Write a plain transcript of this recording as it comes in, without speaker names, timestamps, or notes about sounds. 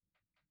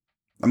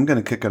I'm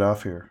going to kick it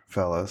off here,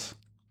 fellas.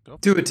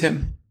 Do it,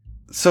 Tim.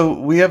 So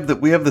we have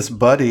this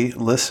buddy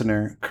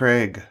listener,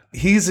 Craig.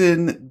 He's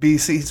in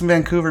BC. He's in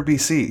Vancouver,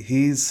 BC.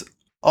 He's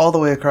all the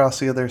way across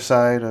the other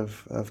side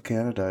of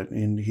Canada,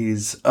 and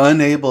he's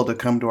unable to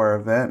come to our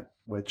event,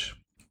 which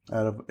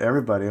out of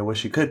everybody, I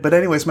wish he could. But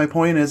anyways, my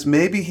point is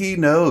maybe he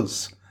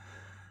knows.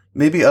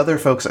 Maybe other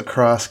folks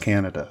across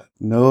Canada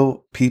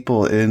know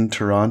people in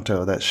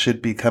Toronto that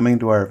should be coming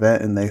to our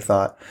event, and they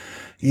thought,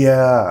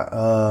 yeah,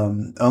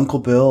 Uncle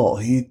Bill,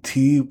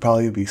 he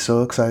probably would be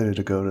so excited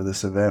to go to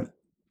this event.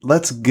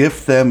 Let's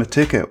gift them a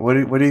ticket. What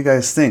do you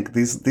guys think?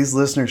 These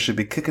listeners should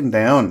be kicking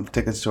down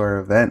tickets to our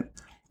event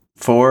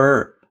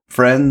for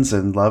friends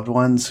and loved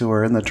ones who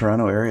are in the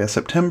Toronto area.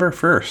 September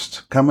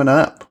 1st coming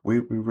up. We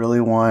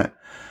really want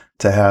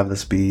to have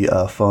this be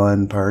a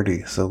fun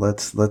party. So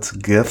let's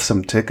gift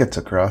some tickets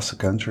across the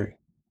country.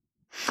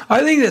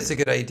 I think that's a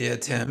good idea,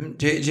 Tim.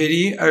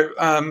 JD,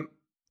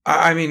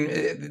 I mean,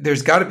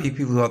 there's got to be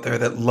people out there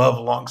that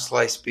love long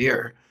slice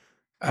beer.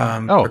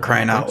 For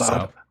crying out loud.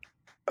 So.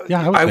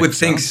 Yeah, I would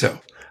think so.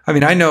 I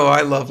mean, I know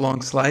I love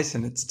long slice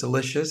and it's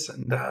delicious,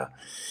 and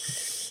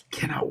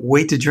cannot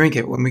wait to drink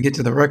it when we get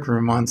to the rec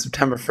room on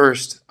September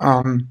 1st.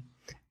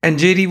 And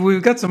JD,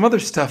 we've got some other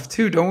stuff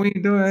too, don't we?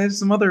 Do I have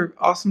some other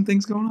awesome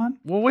things going on?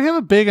 Well, we have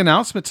a big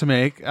announcement to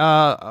make. We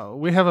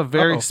have a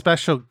very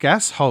special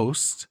guest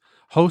host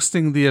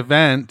hosting the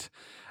event,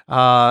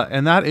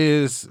 and that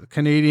is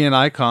Canadian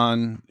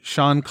icon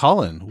Sean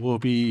Cullen will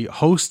be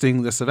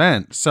hosting this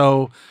event.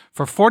 So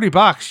for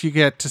 $40, you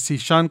get to see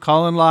Sean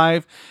Cullen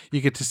live,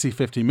 you get to see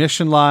 50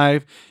 Mission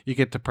live, you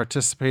get to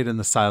participate in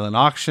the silent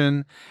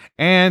auction,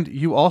 and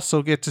you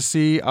also get to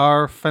see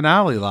our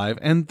finale live.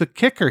 And the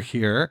kicker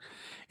here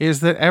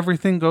is that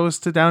everything goes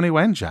to Downey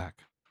Wenjack.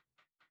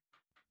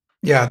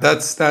 Yeah,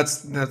 that's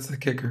the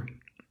kicker.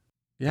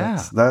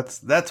 Yeah,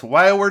 that's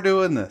why we're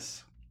doing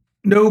this.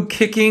 No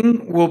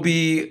kicking will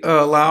be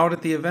allowed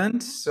at the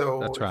event.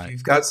 So That's right. If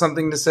you've got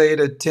something to say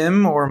to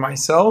Tim or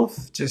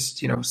myself,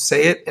 just,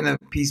 say it in a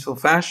peaceful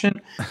fashion.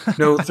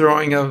 No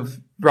throwing of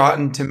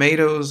rotten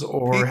tomatoes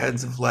or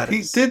heads of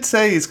lettuce. He did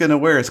say he's going to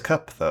wear his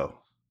cup, though.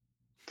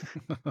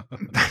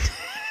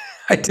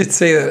 I did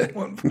say that at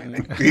one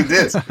point. He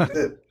did.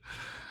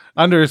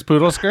 Under his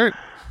poodle skirt?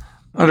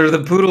 Under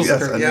the poodle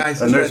skirt.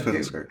 Under his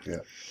poodle skirt, yeah.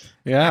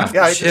 Yeah.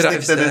 Yeah, I just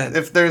think that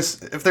if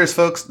there's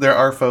folks, there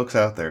are folks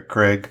out there.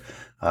 Craig,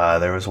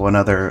 there was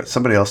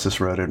somebody else just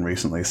wrote in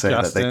recently saying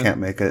Justin. that they can't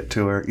make it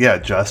to our. Yeah,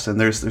 Justin.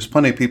 There's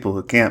plenty of people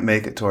who can't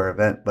make it to our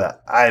event,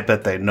 but I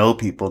bet they know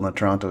people in the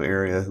Toronto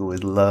area who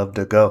would love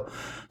to go.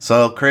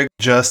 So Craig,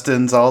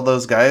 Justin's, all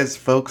those guys,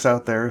 folks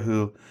out there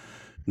who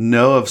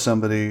know of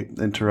somebody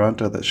in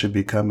Toronto that should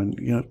be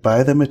coming,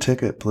 buy them a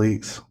ticket,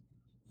 please.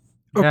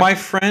 Oh, Yeah. my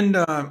friend.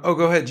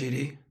 Go ahead,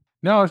 GD.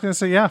 No, I was going to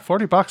say,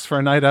 $40 for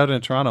a night out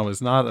in Toronto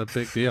is not a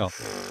big deal.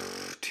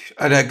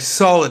 A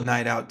solid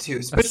night out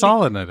too. A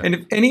solid night out. And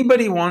if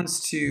anybody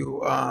wants to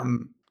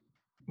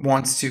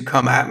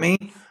come at me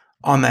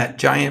on that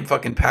giant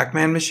fucking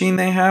Pac-Man machine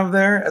they have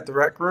there at the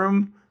rec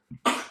room,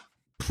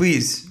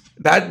 please.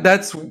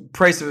 That's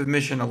price of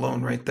admission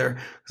alone right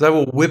there. Because I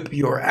will whip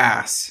your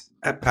ass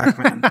at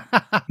Pac-Man.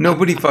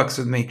 Nobody fucks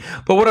with me.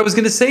 But what I was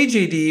going to say,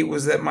 JD,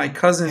 was that my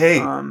cousin. Hey,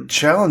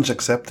 challenge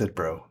accepted,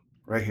 bro.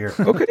 Right here.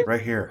 Okay.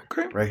 Right here.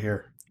 Okay. Right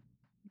here.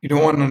 You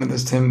don't want none of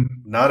this,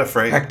 Tim. Not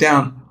afraid. Back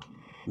down.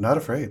 Not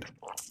afraid.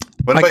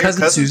 What My about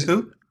cousin your cousin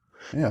Susan.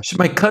 who? Yeah.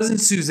 My cousin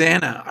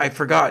Susanna, I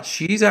forgot.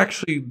 She's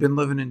actually been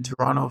living in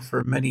Toronto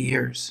for many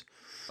years.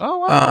 Oh,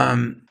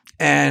 wow.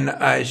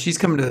 And she's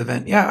coming to the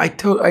event. Yeah,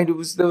 that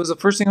was the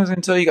first thing I was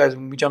going to tell you guys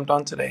when we jumped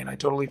on today, and I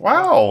totally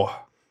forgot.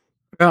 Wow.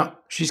 Yeah,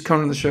 she's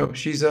coming to the show.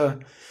 She's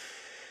an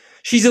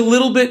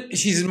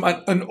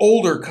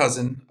older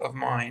cousin of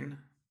mine.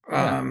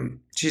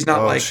 She's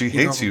not like she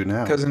hates you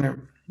now.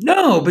 Cousin.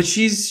 No, but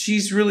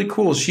she's really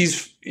cool. We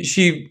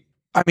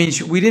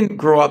didn't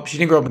grow up. She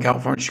didn't grow up in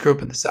California. She grew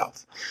up in the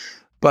South,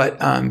 but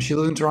she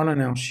lives in Toronto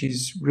now.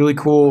 She's really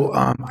cool.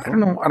 I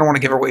don't know. I don't want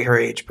to give away her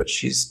age, but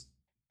she's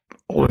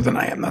older than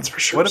I am. That's for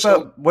sure.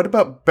 What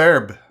about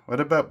Barb? What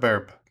about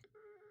Barb?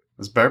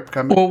 Is Barb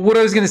coming? Well, what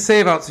I was going to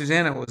say about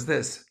Susanna was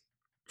this.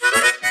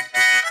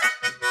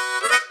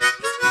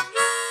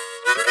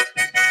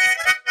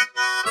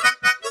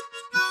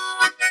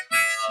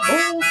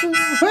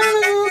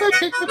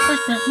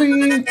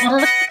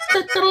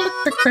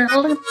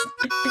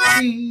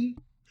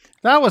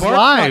 That was Barb's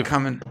live. not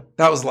coming.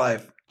 That was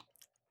live.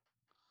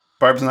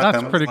 Barb's not That's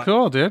coming? pretty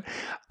cool, dude.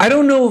 I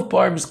don't know if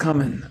Barb's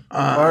coming.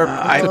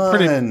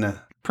 Barb,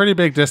 Pretty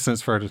big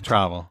distance for her to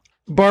travel.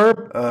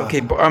 Barb.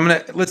 Okay,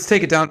 let's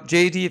take it down.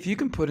 JD, if you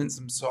can put in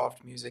some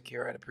soft music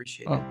here, I'd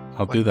appreciate it.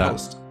 I'll do that.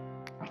 Post.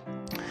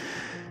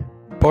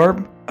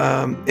 Barb,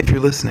 if you're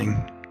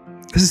listening,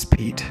 this is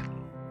Pete.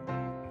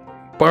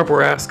 Barb,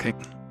 we're asking.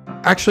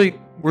 Actually,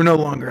 we're no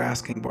longer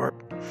asking, Barb.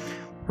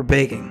 We're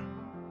begging.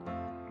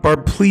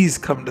 Barb, please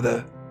come to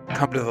the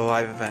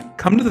live event.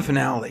 Come to the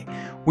finale.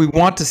 We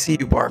want to see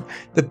you, Barb.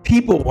 The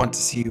people want to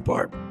see you,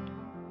 Barb.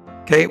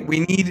 Okay,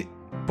 we need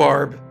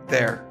Barb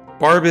there.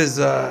 Barb is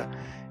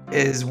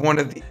is one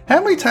of the.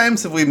 How many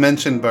times have we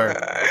mentioned Barb?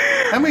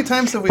 How many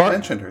times have we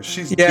mentioned her?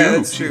 She's due.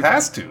 That's She true.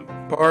 has to.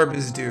 Barb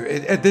is due.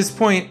 At this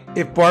point,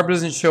 if Barb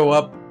doesn't show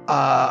up,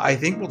 I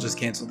think we'll just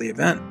cancel the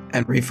event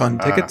and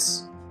refund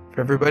tickets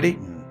for everybody.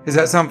 Does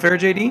that sound fair,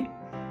 JD?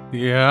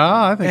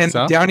 Yeah, I think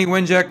so. And Downey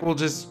Winjack will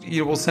just,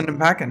 we'll send him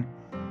packing.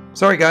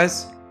 Sorry,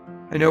 guys.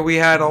 I know we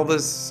had all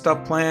this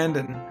stuff planned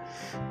and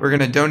we're going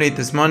to donate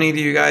this money to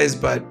you guys,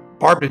 but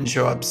Barb didn't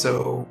show up,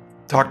 so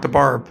talk to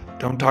Barb.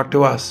 Don't talk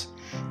to us.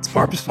 It's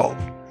Barb's fault.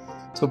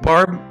 So,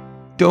 Barb,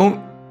 don't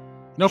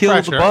kill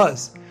pressure. the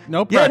buzz.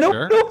 No pressure.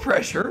 Yeah, no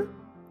pressure.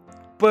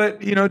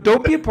 But,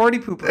 don't be a party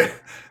pooper.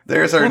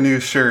 There's our new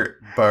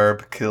shirt.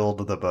 Barb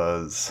killed the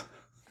buzz.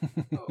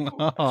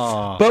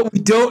 But we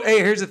don't. Hey,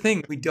 here's the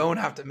thing. We don't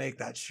have to make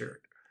that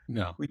shirt.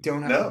 No. We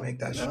don't have to make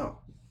that shirt.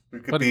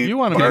 But if you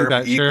want to make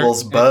that shirt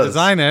and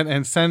design it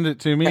and send it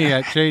to me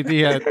at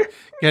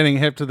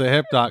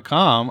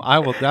jd@gettinghiptothehip.com, I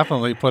will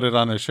definitely put it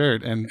on a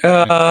shirt. And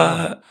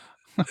that'd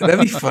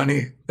be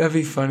funny. That'd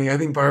be funny. I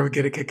think Barb would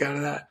get a kick out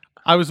of that.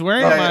 I was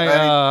wearing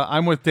my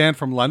I'm with Dan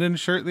from London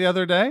shirt the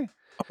other day.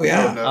 Oh,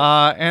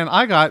 yeah. And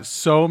I got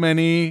so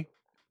many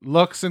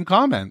looks and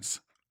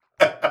comments.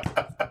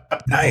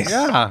 Nice.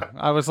 Yeah.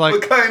 I was like,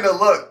 what kind of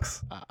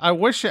looks? I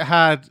wish it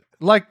had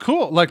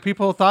cool. Like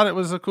people thought it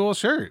was a cool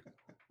shirt.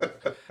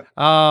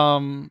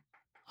 I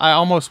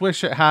almost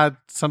wish it had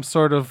some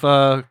sort of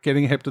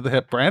getting hip to the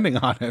hip branding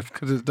on it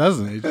because it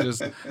doesn't.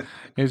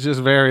 It's just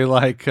very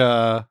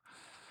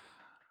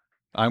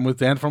I'm with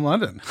Dan from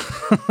London.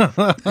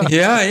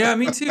 Yeah,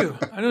 me too.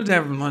 I know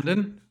Dan from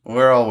London.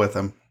 We're all with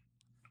him.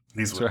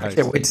 He's with us. I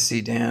can't wait to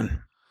see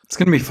Dan. It's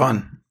gonna be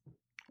fun.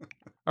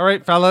 All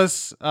right,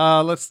 fellas,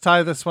 let's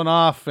tie this one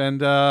off and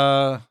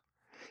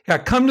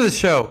come to the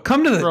show.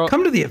 Come to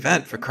the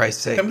event, for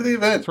Christ's sake. Come to the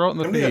event. Throw it in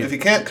the feed. If you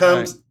can't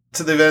come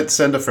to the event,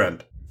 send a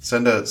friend.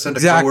 Send a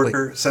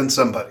coworker. Send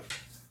somebody.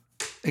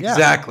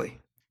 Exactly.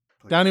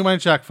 Yeah. Downey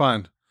Winjack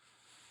Fund.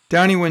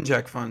 Downey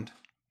Winjack Fund.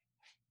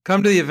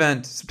 Come to the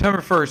event,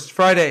 September 1st,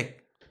 Friday.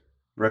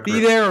 Be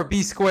there or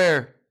be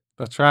square.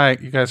 That's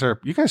right. You guys are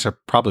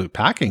probably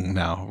packing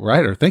now,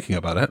 right? Or thinking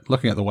about it,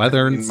 looking at the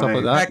weather and stuff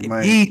like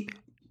that.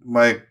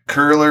 My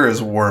curler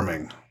is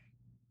warming.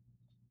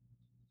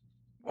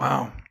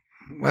 Wow.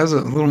 That was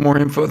a little more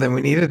info than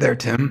we needed there,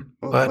 Tim.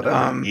 Well,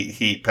 but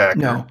heat packer.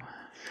 No.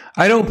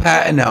 I don't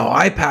pack. No,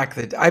 I pack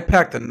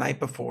the night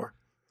before.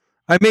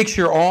 I make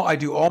sure I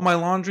do all my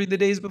laundry the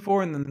days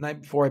before, and then the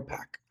night before I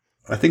pack.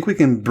 I think we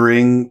can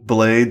bring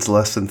blades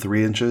less than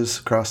 3 inches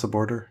across the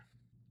border.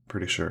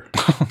 Pretty sure.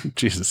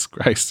 Jesus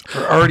Christ.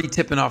 We're already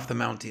tipping off the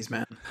Mounties,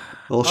 man.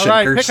 Little all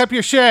right, pick up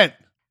your shit.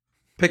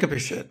 Pick up your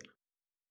shit.